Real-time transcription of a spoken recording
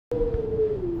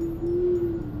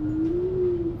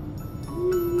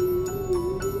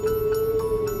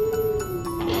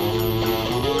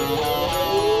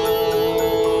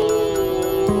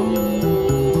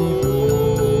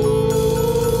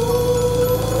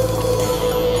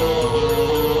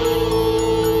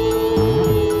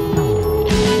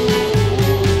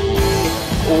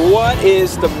What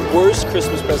is the worst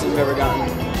Christmas present you've ever gotten?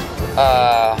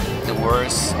 The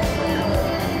worst?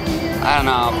 I don't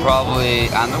know, probably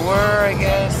underwear, I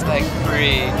guess, like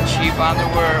pretty cheap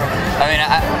underwear. I mean,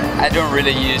 I don't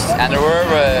really use underwear,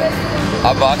 but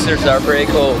our boxers are pretty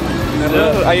cool.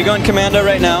 Are you going commando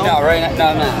right now? No, right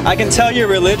now, no. I can tell your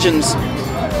religions.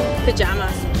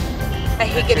 Pajamas. I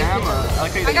hate getting pajamas. I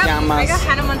like pajamas. I got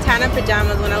Hannah Montana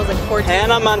pajamas when I was like 14.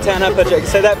 Hannah Montana pajamas.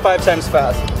 Say that 5 times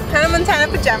fast. Hannah Montana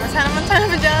pajamas. Hannah Montana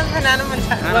pajamas. Hannah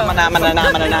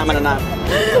Montana.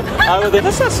 Oh,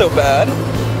 that's not so bad.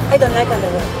 I don't like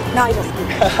underwear. No, I don't.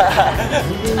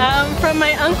 From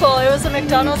my uncle, it was a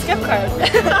McDonald's gift card.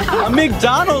 A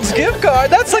McDonald's gift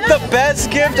card? That's like the best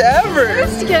gift ever.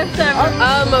 Best gift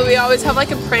ever. We always have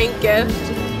like a prank gift,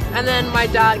 and then my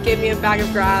dad gave me a bag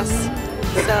of grass.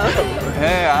 So.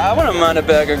 Hey, I wouldn't mind a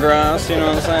bag of grass. You know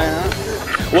what I'm saying?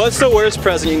 What's the worst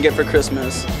present you can get for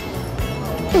Christmas?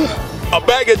 A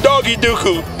bag of doggy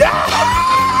dooku.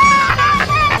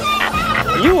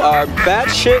 You are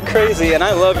batshit crazy, and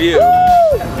I love you.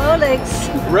 Rolex.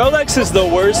 Rolex is the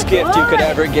worst gift you could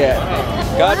ever get.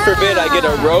 God forbid I get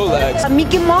a Rolex.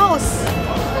 Mickey Mouse.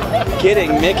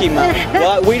 Getting Mickey Mouse.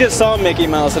 Well, we just saw Mickey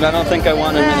Mouse, and I don't think I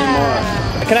want him anymore.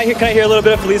 Can I hear a little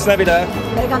bit of Feliz Navidad?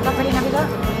 Feliz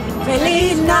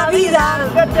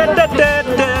Navidad. Feliz Navidad.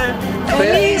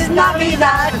 Feliz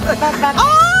Navidad.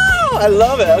 Oh, I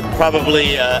love it.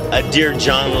 Probably a Dear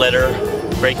John letter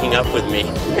breaking up with me.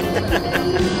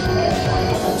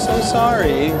 I'm so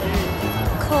sorry.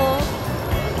 Cool.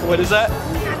 What is that?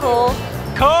 Cool.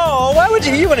 Cole? Why would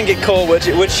you wouldn't get Cole, would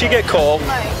you? Would she get Cole?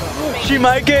 She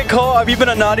might get Cole. Have you been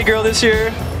a naughty girl this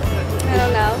year? I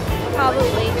don't know.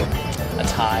 Probably. A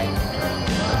tie.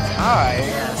 Tie?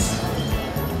 Yes.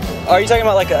 Are you talking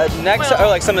about like a necktie or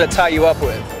like something to tie you up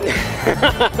with?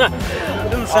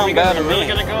 Doesn't sound bad to me. Really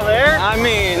gonna go there? I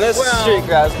mean, this is street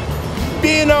guys.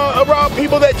 Being around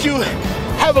people that you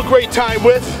have a great time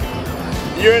with.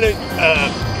 You're in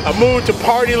a mood to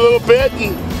party a little bit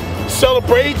and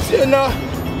celebrate, and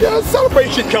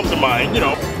celebration comes to mind, you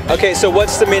know. Okay, so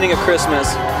what's the meaning of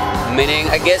Christmas? Meaning,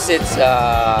 I guess it's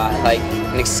like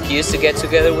an excuse to get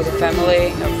together with the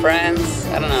family and friends.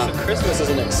 I don't know. So Christmas is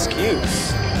an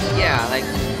excuse. Yeah, like,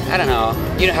 I don't know.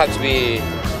 You don't have to be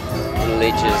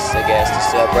religious, I guess, to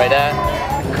celebrate that.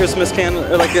 Christmas candle,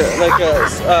 or like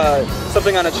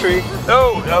something on a tree.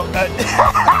 No.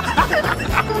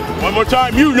 One more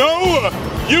time. You know.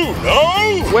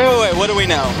 Wait. What do we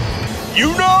know?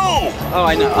 You know. Oh,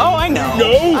 I know. Oh, I know.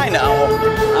 No. I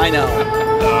know.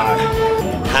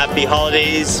 Happy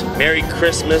holidays, Merry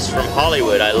Christmas from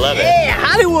Hollywood. I love it. Yeah,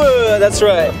 Hollywood. That's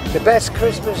right. The best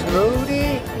Christmas,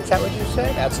 Rudy? Is that what you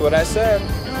said? That's what I said.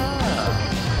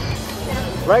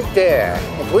 Right there.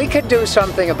 If we could do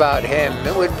something about him,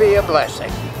 it would be a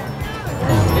blessing.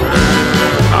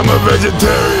 I'm a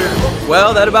vegetarian.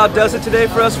 Well, that about does it today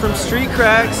for us from Street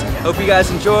Cracks. Hope you guys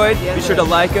enjoyed. Be sure to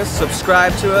like us,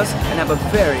 subscribe to us, and have a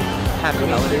very happy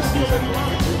holiday season.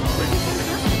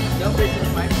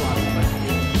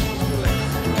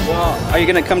 Well, are you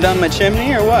gonna come down my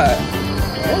chimney or what?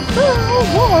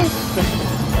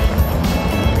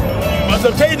 Must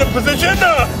have taken the position.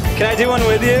 Can I do one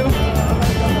with you?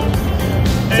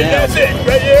 And that's it,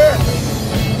 right here.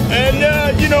 And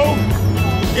you know,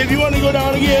 if you want to go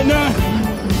down again,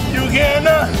 you can.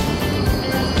 I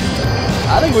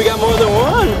think we got more than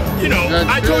one. You know,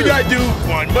 I told you I'd do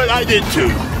one, but I did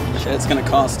two. Shit, it's gonna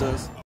cost us.